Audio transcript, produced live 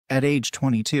At age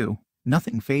 22,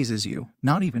 nothing phases you,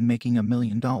 not even making $1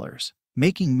 million.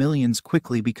 Making millions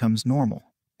quickly becomes normal,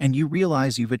 and you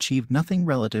realize you've achieved nothing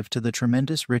relative to the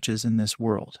tremendous riches in this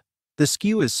world. The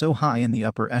skew is so high in the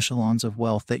upper echelons of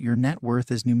wealth that your net worth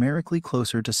is numerically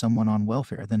closer to someone on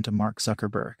welfare than to Mark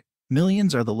Zuckerberg.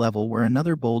 Millions are the level where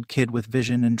another bold kid with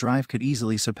vision and drive could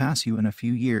easily surpass you in a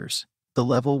few years. The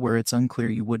level where it's unclear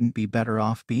you wouldn't be better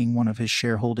off being one of his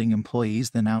shareholding employees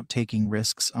than out taking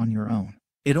risks on your own.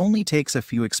 It only takes a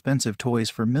few expensive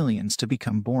toys for millions to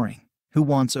become boring. Who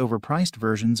wants overpriced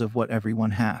versions of what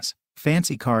everyone has?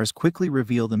 Fancy cars quickly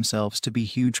reveal themselves to be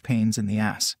huge pains in the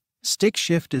ass. Stick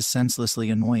shift is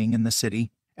senselessly annoying in the city,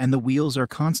 and the wheels are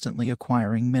constantly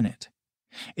acquiring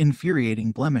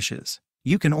infuriating blemishes.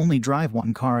 You can only drive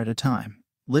one car at a time,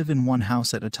 live in one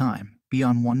house at a time, be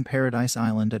on one paradise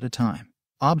island at a time.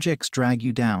 Objects drag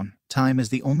you down. Time is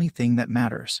the only thing that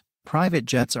matters. Private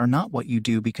jets are not what you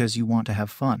do because you want to have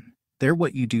fun. They're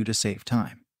what you do to save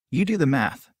time. You do the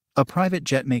math. A private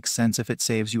jet makes sense if it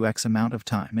saves you X amount of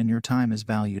time and your time is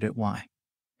valued at Y.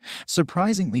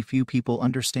 Surprisingly few people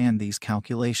understand these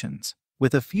calculations.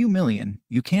 With a few million,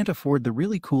 you can't afford the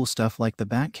really cool stuff like the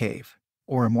Batcave,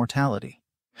 or immortality,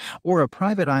 or a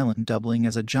private island doubling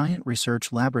as a giant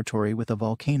research laboratory with a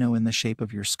volcano in the shape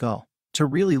of your skull. To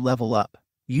really level up,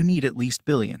 you need at least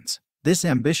billions. This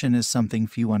ambition is something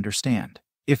few understand.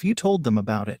 If you told them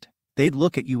about it, they'd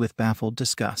look at you with baffled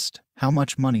disgust. How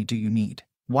much money do you need?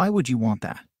 Why would you want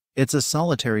that? It's a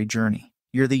solitary journey.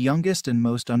 You're the youngest and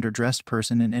most underdressed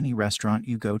person in any restaurant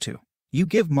you go to. You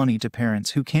give money to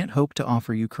parents who can't hope to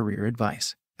offer you career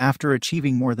advice. After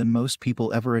achieving more than most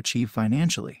people ever achieve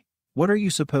financially, what are you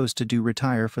supposed to do?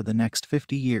 Retire for the next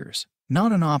 50 years?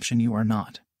 Not an option. You are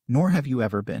not, nor have you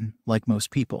ever been, like most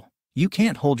people. You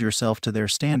can't hold yourself to their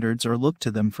standards or look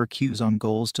to them for cues on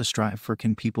goals to strive for.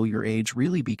 Can people your age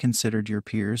really be considered your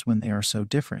peers when they are so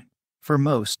different? For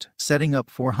most, setting up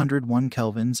 401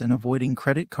 kelvins and avoiding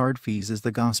credit card fees is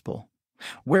the gospel.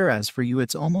 Whereas for you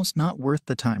it's almost not worth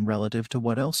the time relative to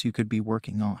what else you could be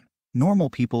working on. Normal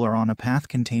people are on a path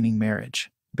containing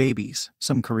marriage, babies,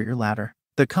 some career ladder.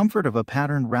 The comfort of a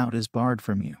patterned route is barred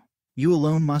from you. You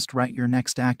alone must write your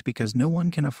next act because no one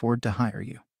can afford to hire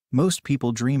you. Most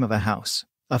people dream of a house,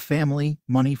 a family,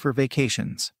 money for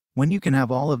vacations. When you can have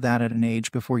all of that at an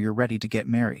age before you're ready to get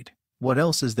married, what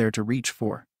else is there to reach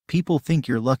for? People think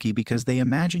you're lucky because they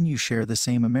imagine you share the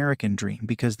same American dream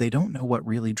because they don't know what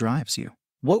really drives you.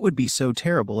 What would be so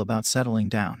terrible about settling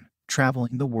down,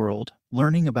 traveling the world,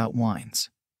 learning about wines,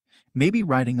 maybe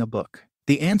writing a book?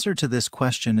 The answer to this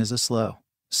question is a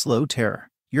slow terror.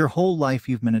 Your whole life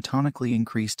you've monotonically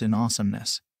increased in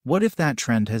awesomeness. What if that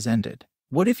trend has ended?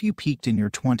 What if you peaked in your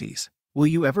 20s? Will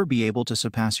you ever be able to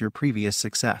surpass your previous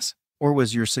success? Or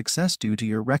was your success due to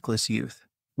your reckless youth,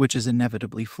 which is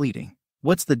inevitably fleeting?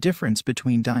 What's the difference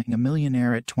between dying a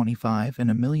millionaire at 25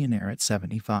 and a millionaire at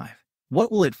 75?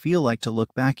 What will it feel like to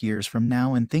look back years from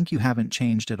now and think you haven't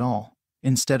changed at all,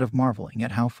 instead of marveling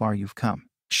at how far you've come?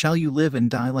 Shall you live and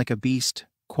die like a beast,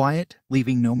 quiet,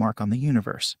 leaving no mark on the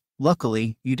universe?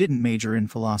 Luckily, you didn't major in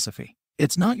philosophy.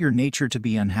 It's not your nature to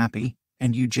be unhappy,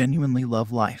 and you genuinely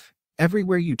love life.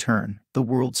 Everywhere you turn, the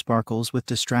world sparkles with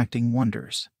distracting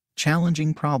wonders,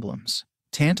 challenging problems,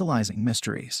 tantalizing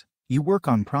mysteries. You work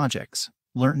on projects,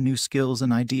 learn new skills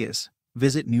and ideas,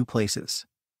 visit new places.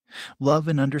 Love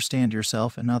and understand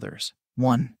yourself and others.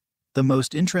 1. The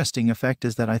most interesting effect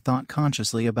is that I thought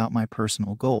consciously about my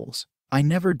personal goals. I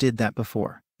never did that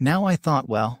before. Now I thought,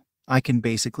 well, I can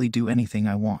basically do anything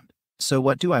I want. So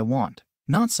what do I want?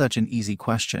 Not such an easy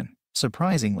question.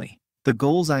 Surprisingly, the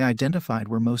goals I identified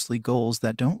were mostly goals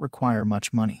that don't require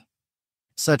much money,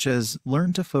 such as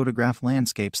learn to photograph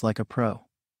landscapes like a pro,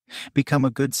 become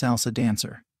a good salsa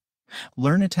dancer,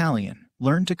 learn Italian,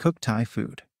 learn to cook Thai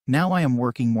food. Now I am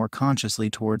working more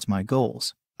consciously towards my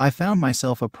goals. I found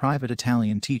myself a private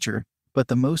Italian teacher, but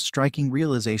the most striking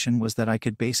realization was that I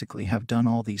could basically have done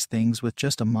all these things with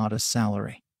just a modest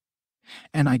salary.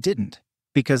 And I didn't,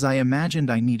 because I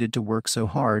imagined I needed to work so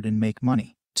hard and make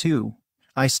money. 2.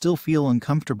 I still feel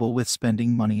uncomfortable with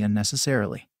spending money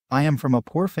unnecessarily. I am from a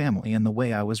poor family and the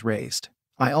way I was raised,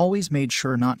 I always made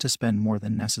sure not to spend more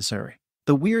than necessary.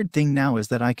 The weird thing now is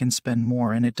that I can spend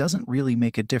more and it doesn't really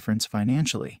make a difference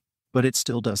financially, but it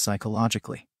still does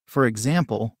psychologically. For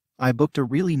example, I booked a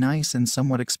really nice and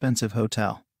somewhat expensive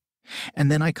hotel,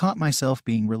 and then I caught myself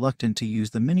being reluctant to use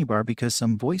the minibar because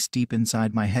some voice deep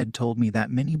inside my head told me that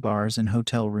minibars and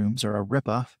hotel rooms are a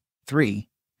ripoff. 3.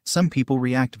 Some people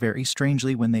react very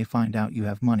strangely when they find out you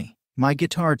have money. My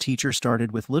guitar teacher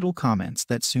started with little comments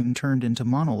that soon turned into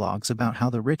monologues about how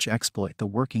the rich exploit the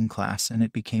working class, and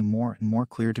it became more and more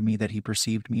clear to me that he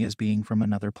perceived me as being from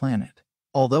another planet.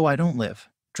 Although I don't live,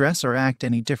 dress, or act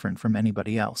any different from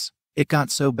anybody else. It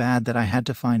got so bad that I had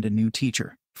to find a new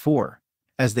teacher. 4.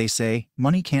 As they say,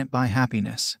 money can't buy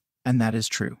happiness. And that is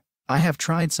true. I have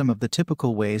tried some of the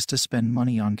typical ways to spend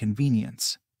money on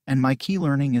convenience, and my key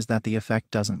learning is that the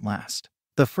effect doesn't last.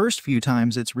 The first few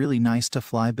times it's really nice to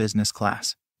fly business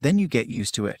class. Then you get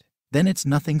used to it. Then it's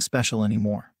nothing special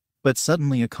anymore. But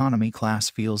suddenly economy class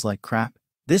feels like crap.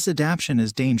 This adaptation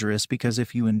is dangerous because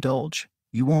if you indulge,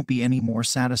 you won't be any more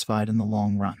satisfied in the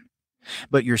long run.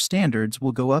 But your standards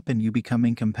will go up and you become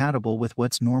incompatible with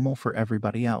what's normal for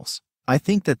everybody else. I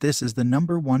think that this is the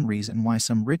 #1 reason why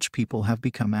some rich people have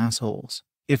become assholes.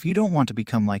 If you don't want to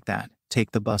become like that,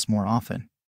 take the bus more often.